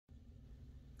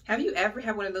Have you ever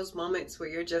had one of those moments where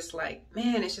you're just like,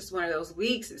 man, it's just one of those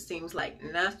weeks. It seems like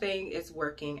nothing is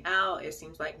working out. It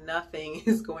seems like nothing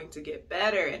is going to get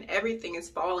better and everything is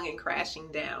falling and crashing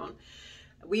down.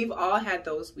 We've all had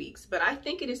those weeks, but I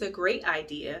think it is a great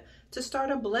idea to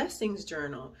start a blessings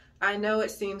journal. I know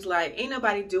it seems like ain't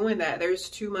nobody doing that. There's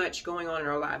too much going on in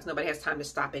our lives. Nobody has time to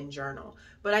stop and journal.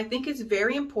 But I think it's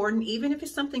very important, even if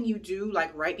it's something you do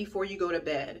like right before you go to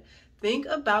bed. Think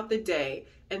about the day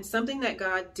and something that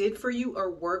God did for you or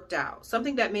worked out.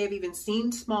 Something that may have even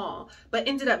seemed small, but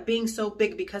ended up being so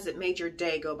big because it made your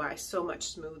day go by so much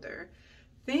smoother.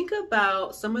 Think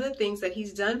about some of the things that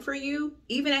he's done for you.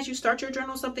 Even as you start your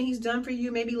journal, something he's done for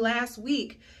you maybe last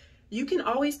week. You can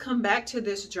always come back to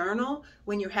this journal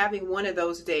when you're having one of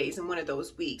those days and one of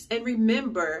those weeks. And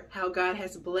remember how God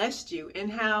has blessed you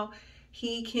and how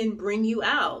he can bring you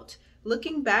out.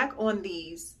 Looking back on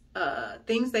these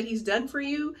things that he's done for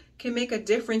you can make a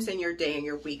difference in your day and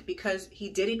your week, because he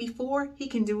did it before, he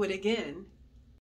can do it again.